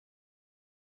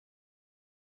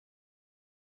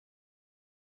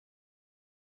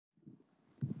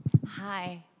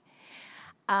Hi.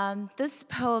 This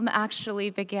poem actually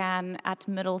began at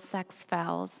Middlesex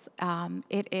Fells.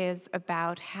 It is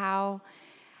about how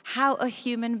a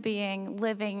human being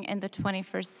living in the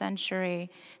 21st century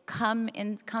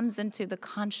comes into the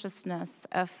consciousness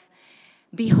of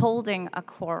beholding a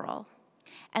coral.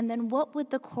 And then what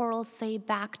would the coral say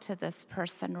back to this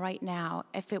person right now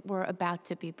if it were about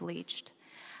to be bleached?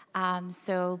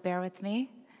 So bear with me.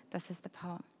 This is the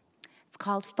poem. It's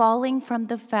called Falling from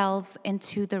the Fells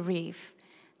into the Reef,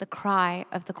 the Cry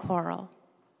of the Coral.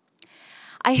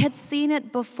 I had seen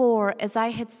it before as I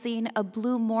had seen a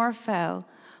blue morpho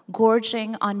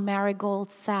gorging on marigold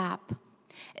sap,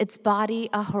 its body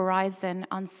a horizon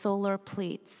on solar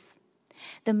pleats.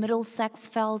 The Middlesex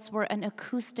Fells were an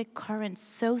acoustic current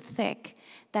so thick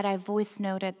that I voice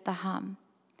noted the hum.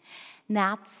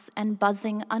 Gnats and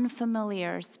buzzing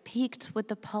unfamiliars peaked with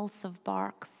the pulse of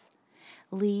barks.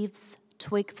 Leaves,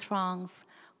 twig throngs,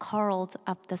 carled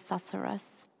up the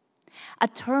susurrus. A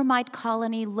termite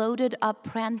colony loaded up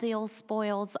prandial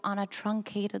spoils on a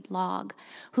truncated log,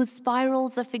 whose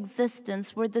spirals of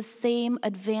existence were the same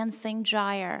advancing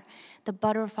gyre the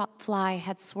butterfly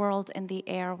had swirled in the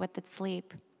air with its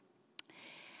leap.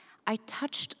 I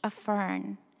touched a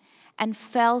fern and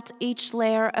felt each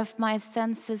layer of my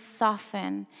senses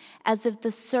soften, as if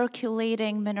the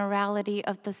circulating minerality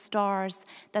of the stars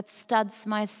that studs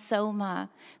my soma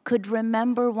could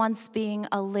remember once being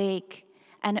a lake,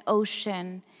 an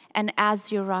ocean, an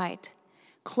azurite,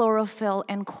 chlorophyll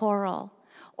and coral,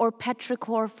 or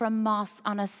petrichor from moss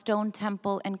on a stone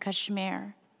temple in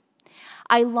Kashmir.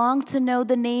 I longed to know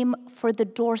the name for the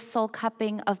dorsal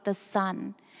cupping of the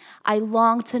sun. I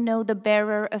longed to know the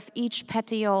bearer of each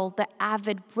petiole, the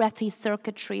avid, breathy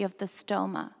circuitry of the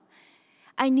stoma.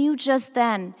 I knew just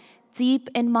then, deep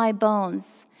in my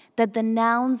bones, that the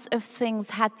nouns of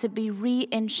things had to be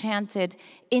re-enchanted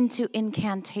into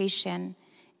incantation,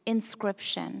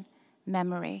 inscription,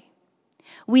 memory.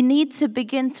 We need to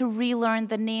begin to relearn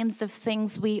the names of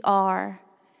things we are.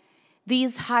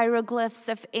 These hieroglyphs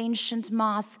of ancient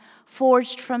moss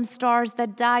forged from stars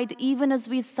that died even as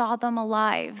we saw them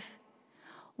alive.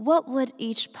 What would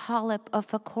each polyp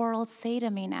of a coral say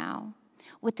to me now,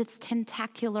 with its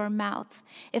tentacular mouth,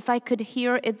 if I could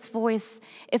hear its voice,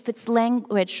 if its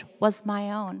language was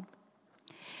my own?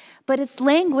 But its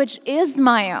language is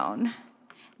my own,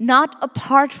 not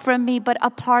apart from me, but a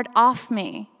part of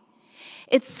me.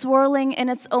 It's swirling in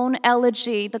its own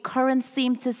elegy. The currents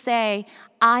seem to say,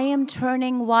 I am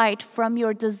turning white from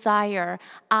your desire.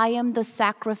 I am the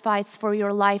sacrifice for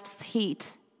your life's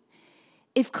heat.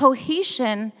 If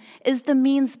cohesion is the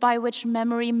means by which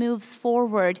memory moves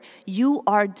forward, you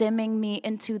are dimming me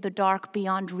into the dark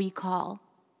beyond recall.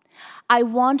 I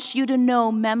want you to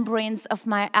know membranes of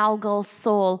my algal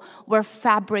soul where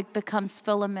fabric becomes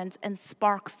filament and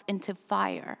sparks into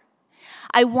fire.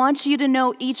 I want you to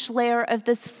know each layer of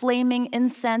this flaming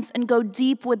incense and go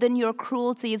deep within your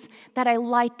cruelties that I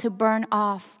light to burn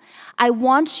off. I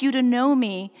want you to know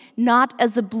me not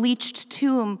as a bleached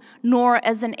tomb, nor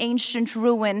as an ancient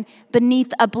ruin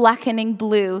beneath a blackening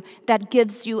blue that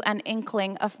gives you an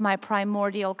inkling of my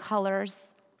primordial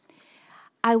colors.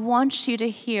 I want you to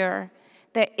hear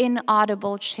the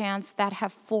inaudible chants that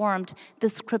have formed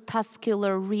this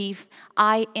crepuscular reef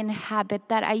I inhabit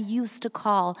that I used to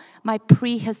call my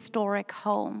prehistoric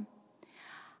home.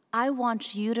 I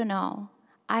want you to know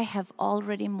I have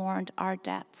already mourned our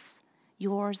deaths,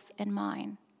 yours and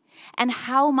mine, and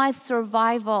how my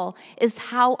survival is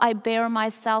how I bear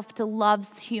myself to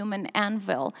love's human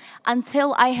anvil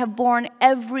until I have borne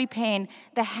every pain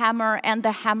the hammer and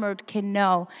the hammered can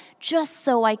know, just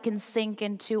so I can sink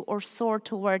into or soar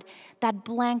toward that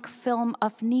blank film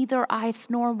of neither ice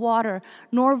nor water,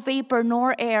 nor vapor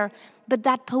nor air, but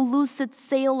that pellucid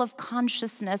sail of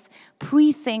consciousness,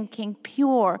 pre-thinking,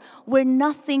 pure, where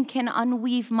nothing can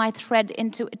unweave my thread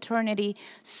into eternity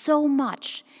so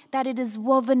much that it is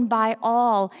woven by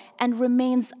all and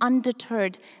remains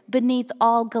undeterred beneath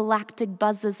all galactic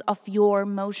buzzes of your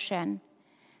motion.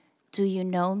 Do you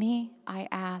know me? I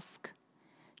ask.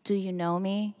 Do you know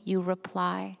me? You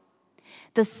reply.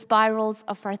 The spirals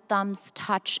of our thumbs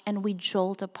touch and we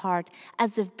jolt apart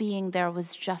as if being there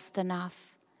was just enough.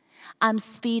 I'm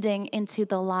speeding into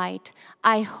the light.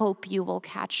 I hope you will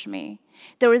catch me.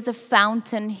 There is a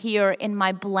fountain here in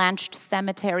my blanched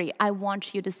cemetery. I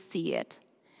want you to see it.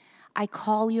 I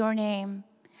call your name.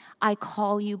 I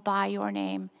call you by your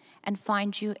name and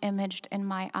find you imaged in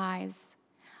my eyes.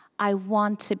 I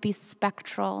want to be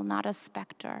spectral, not a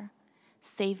specter.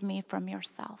 Save me from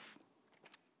yourself.